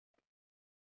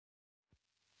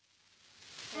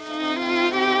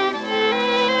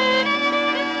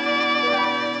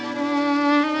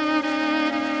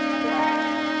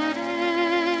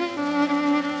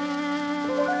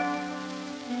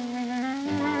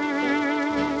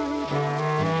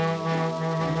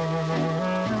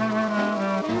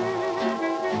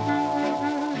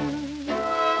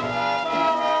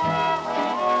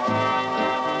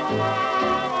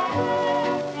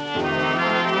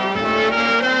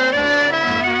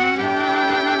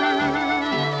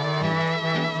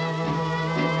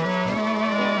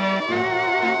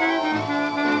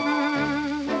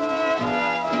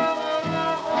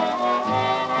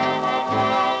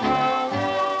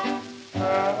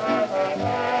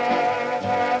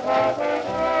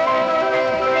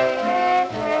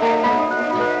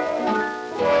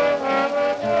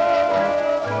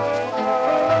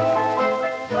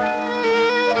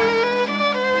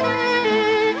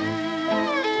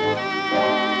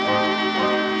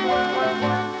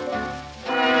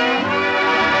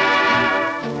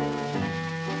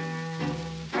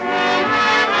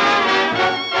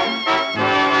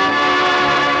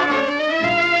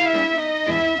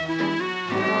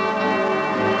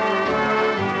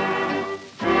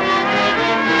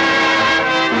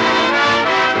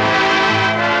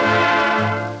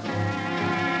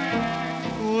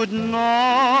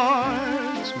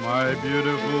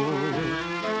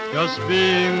Just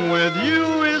being with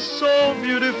you is so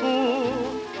beautiful,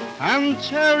 and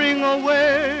tearing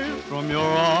away from your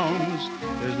arms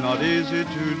is not easy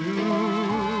to do.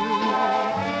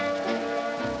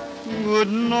 Good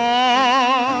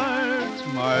night,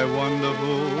 my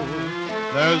wonderful.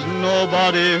 There's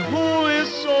nobody who is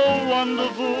so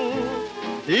wonderful.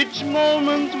 Each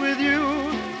moment with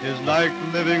you is like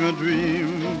living a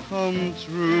dream come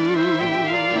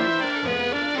true.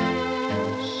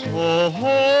 So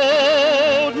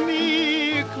hold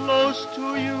me close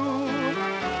to you.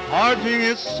 Parting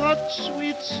is such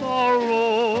sweet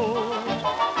sorrow.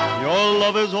 Your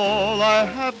love is all I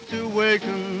have to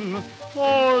waken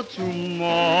for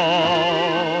tomorrow.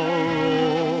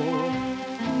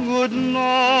 Good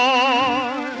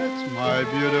night, my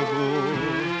beautiful.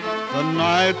 The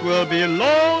night will be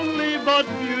lonely but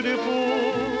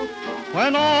beautiful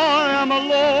when I am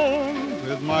alone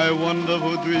with my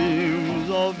wonderful dreams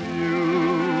of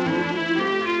you.